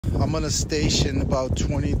I'm on a station about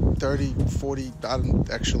 20, 30, 40, I don't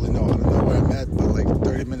actually know. I don't know where I'm at, but like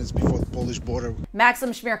 30 minutes before the Polish border. Maksim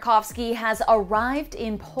Chmerkovskiy has arrived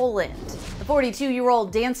in Poland. The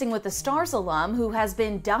 42-year-old Dancing with the Stars alum, who has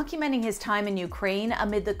been documenting his time in Ukraine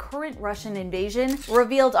amid the current Russian invasion,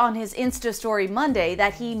 revealed on his Insta story Monday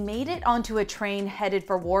that he made it onto a train headed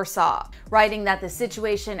for Warsaw, writing that the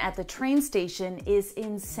situation at the train station is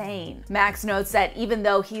insane. Max notes that even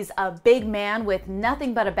though he's a big man with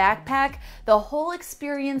nothing but a backpack, the whole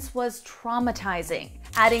experience was traumatizing,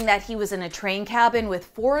 adding that he was in a train cabin with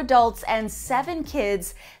 4 adults and 7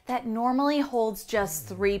 kids that normally holds just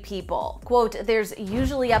 3 people. Quote, "There's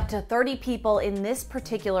usually up to 30 people in this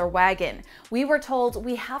particular wagon. We were told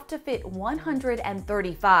we have to fit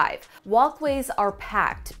 135. Walkways are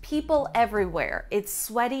packed, people everywhere. It's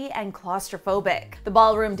sweaty and claustrophobic." The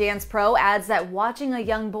ballroom dance pro adds that watching a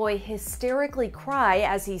young boy hysterically cry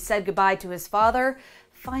as he said goodbye to his father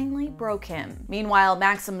finally broke him. Meanwhile,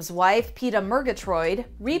 Maxim's wife, Peta Murgatroyd,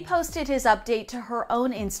 reposted his update to her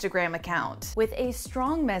own Instagram account with a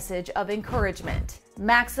strong message of encouragement.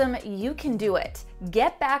 "Maxim, you can do it.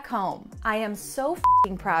 Get back home. I am so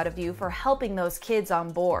f***ing proud of you for helping those kids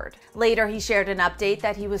on board." Later, he shared an update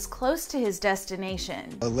that he was close to his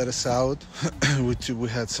destination. Let us out. we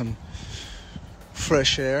had some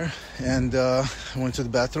fresh air and went to the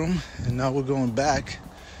bathroom, and now we're going back.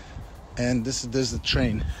 And there's the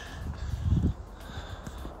train.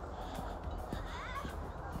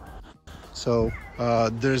 So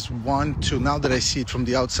there's 1, 2. Now that I see it from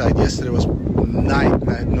the outside, yesterday was night and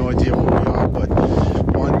I had no idea where we are. But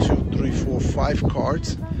 1, 2, 3, 4, 5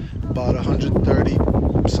 carts, about 130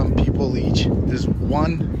 some people each. There's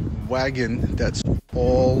 1 wagon that's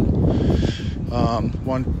all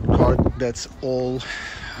 1 cart that's all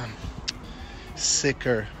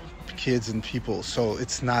sicker kids and people, so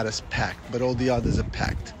it's not as packed, but all the others are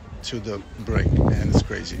packed to the brink, and it's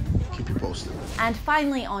crazy. Keep you posted. And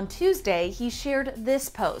finally, on Tuesday, he shared this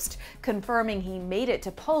post, confirming he made it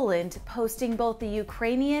to Poland, posting both the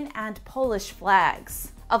Ukrainian and Polish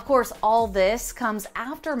flags. Of course, all this comes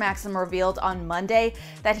after Maxim revealed on Monday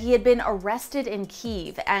that he had been arrested in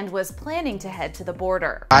Kyiv and was planning to head to the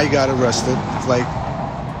border. I got arrested, like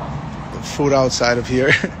food outside of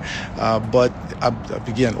here, but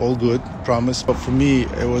again, all good, promise. But for me,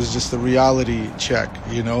 it was just a reality check,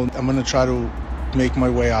 you know. I'm gonna try to make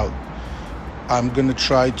my way out. I'm gonna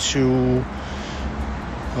try to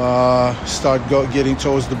start getting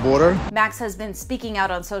towards the border. Max has been speaking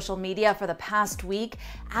out on social media for the past week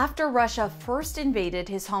after Russia first invaded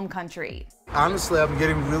his home country. Honestly, I'm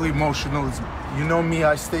getting really emotional. You know me,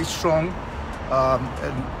 I stay strong,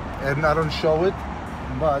 and I don't show it,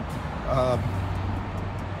 but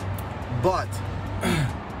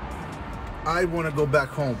I want to go back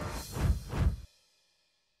home.